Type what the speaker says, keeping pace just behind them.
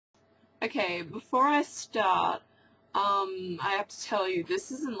Okay, before I start, I have to tell you, this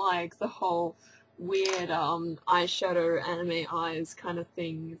isn't like the whole weird, eyeshadow anime eyes kind of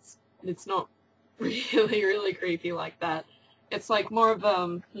thing. It's not really, really creepy like that. It's like more of,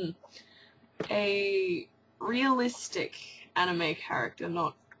 a realistic anime character,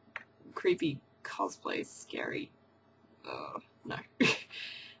 not creepy cosplay scary. No.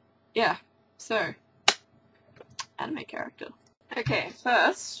 Yeah, so, anime character. Okay,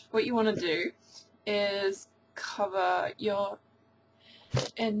 first, what you want to do is cover your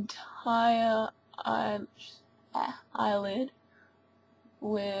entire eyelid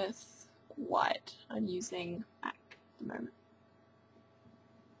with white. I'm using MAC at the moment.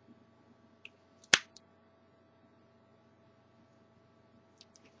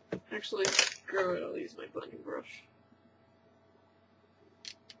 Actually, screw it, I'll use my blending brush.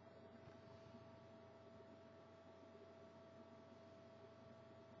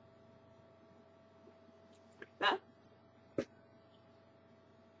 Like that.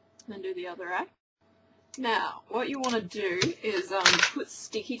 Then do the other eye. Now, what you want to do is put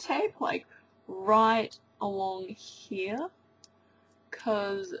sticky tape, like, right along here,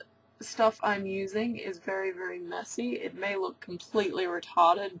 because the stuff I'm using is very, very messy. It may look completely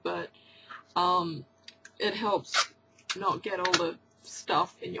retarded, but it helps not get all the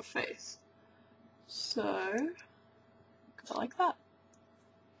stuff in your face. So, go like that.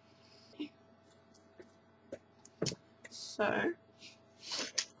 So,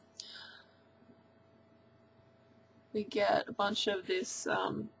 we get a bunch of this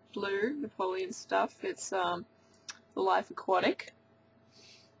blue Napoleon stuff. It's the Life Aquatic.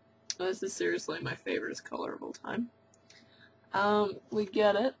 This is seriously my favorite color of all time. We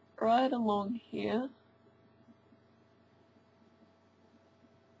get it right along here.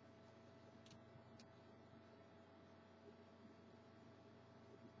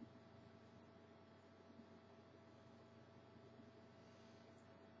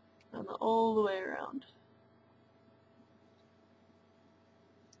 And all the way around.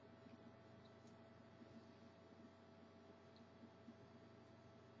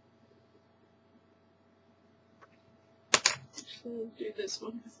 I'll do this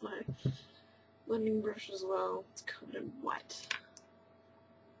one with my blending brush as well. It's covered in white.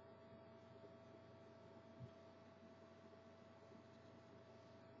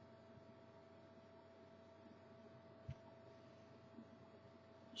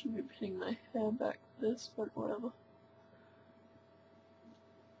 Should be pinning my hair back for this, but whatever.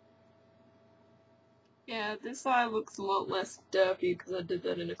 Yeah, this eye looks a lot less derpy because I did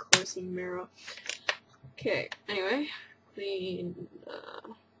that in a closer mirror. Okay, anyway, clean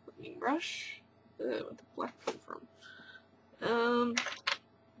blending brush. Where'd the black come from?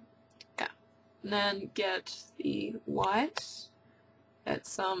 Yeah. And then get the white.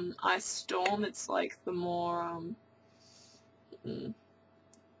 It's Ice Storm. It's like the more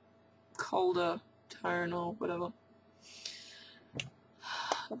colder tone or whatever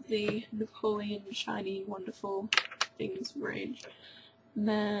of the Napoleon Shiny Wonderful Things range. And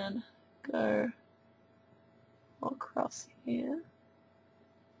then go across here.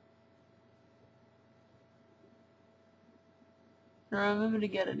 And remember to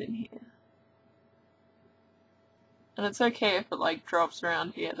get it in here. And it's okay if it like drops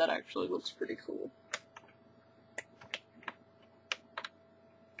around here, that actually looks pretty cool.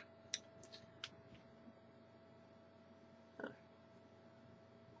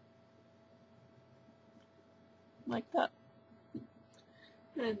 Like that.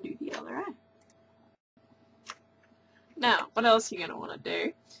 And do the other eye. Now, what else you're going to want to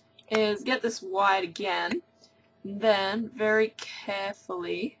do is get this white again, then very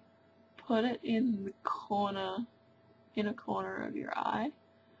carefully put it in the corner, inner corner of your eye,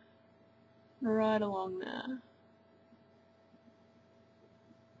 right along there.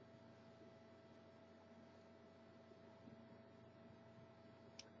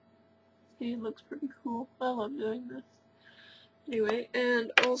 See, it looks pretty cool. I love doing this. Anyway,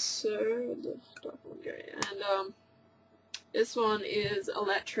 and also the dark one going, and this one is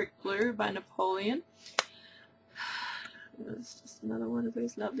Electric Blue by Napoleon. It's just another one of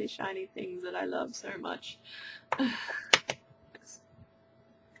those lovely shiny things that I love so much.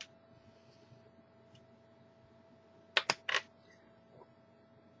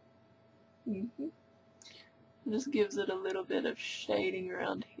 Just gives it a little bit of shading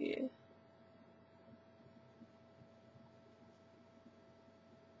around here.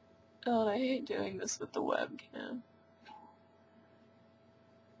 God, I hate doing this with the webcam.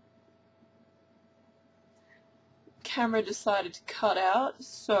 Camera decided to cut out,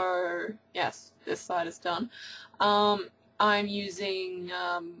 so yes, this side is done. I'm using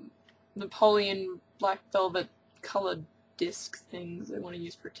Napoleon black velvet colored disc things. They want to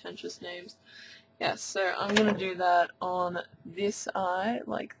use pretentious names. Yeah, so I'm gonna do that on this eye,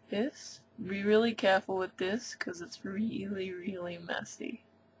 like this. Be really careful with this, because it's really, really messy.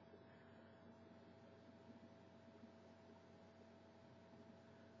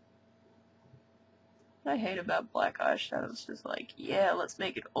 What I hate about black eyeshadow is just like, yeah, let's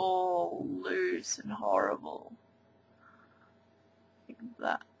make it all loose and horrible. Like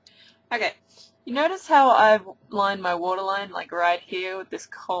that. Okay, you notice how I've lined my waterline, like right here with this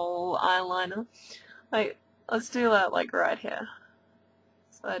kohl eyeliner? Like, let's do that like right here.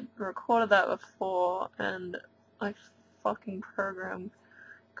 So I recorded that before, and my fucking program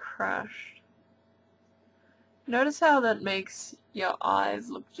crashed. Notice how that makes your eyes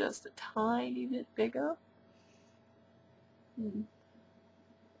look just a tiny bit bigger?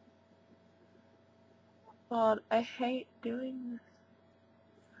 But I hate doing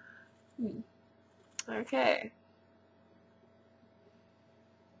this. Okay.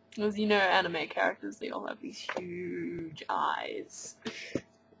 As you know, anime characters, they all have these huge eyes.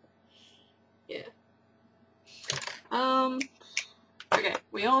 Yeah. Okay,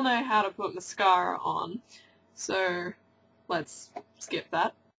 we all know how to put mascara on, so let's skip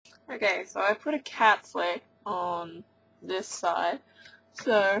that. Okay, so I put a cat flick on this side,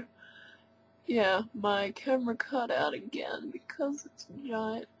 so yeah, my camera cut out again because it's a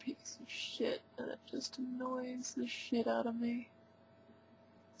giant piece of shit and it just annoys the shit out of me.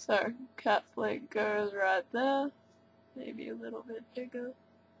 So, cat flick goes right there, maybe a little bit bigger.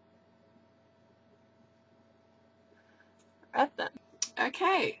 Right then.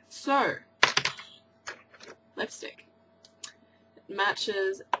 Okay, so, lipstick. It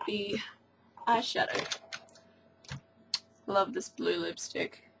matches the eyeshadow. Love this blue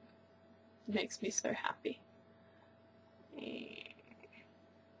lipstick. It makes me so happy.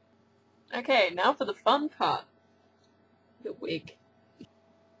 Okay, now for the fun part. The wig.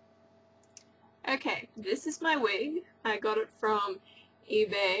 Okay, this is my wig. I got it from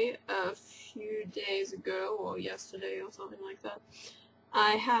eBay a few days ago, or yesterday, or something like that.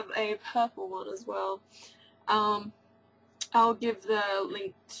 I have a purple one as well. I'll give the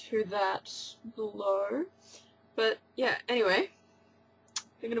link to that below. But yeah, anyway,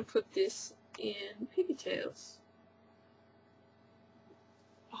 I'm gonna put this in pigtails.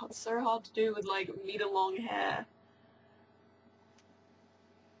 Oh, it's so hard to do with like meter-long hair.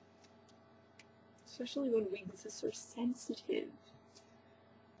 Especially when wigs are so sensitive.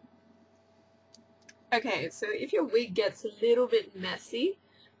 Okay, so if your wig gets a little bit messy,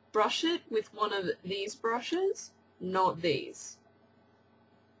 brush it with one of these brushes, not these.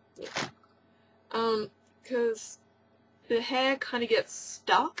 Because the hair kind of gets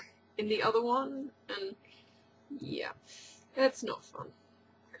stuck in the other one, and yeah, that's not fun.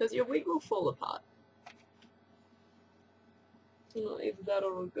 Because your wig will fall apart. Either that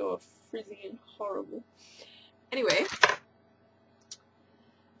or it'll go frizzy and horrible. Anyway,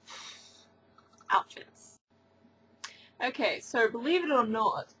 outfits. Okay, so believe it or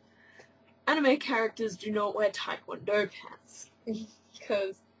not, anime characters do not wear taekwondo pants.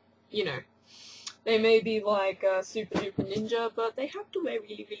 Because, you know, they may be like a super duper ninja, but they have to wear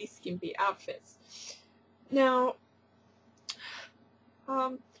really, really skimpy outfits. Now,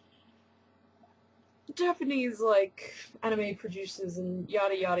 Japanese, like, anime producers and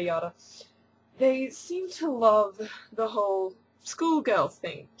yada yada yada, they seem to love the whole schoolgirl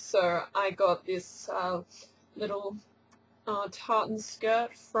thing. So I got this little tartan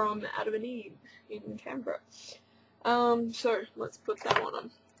skirt from Adam and Eve in Canberra. So let's put that one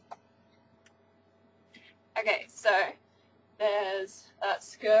on. Okay, so there's that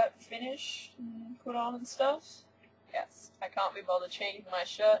skirt finish put on and stuff. Yes, I can't be bothered changing my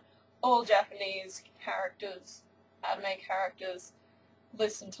shirt. All Japanese characters, anime characters,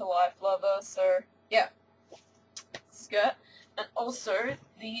 listen to Life Lover, so yeah, skirt. And also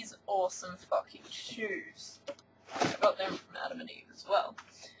these awesome fucking shoes. I got them from Adam and Eve as well.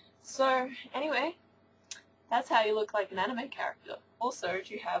 So anyway, that's how you look like an anime character. Also,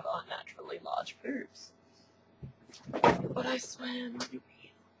 you have unnaturally large boobs. But I swear,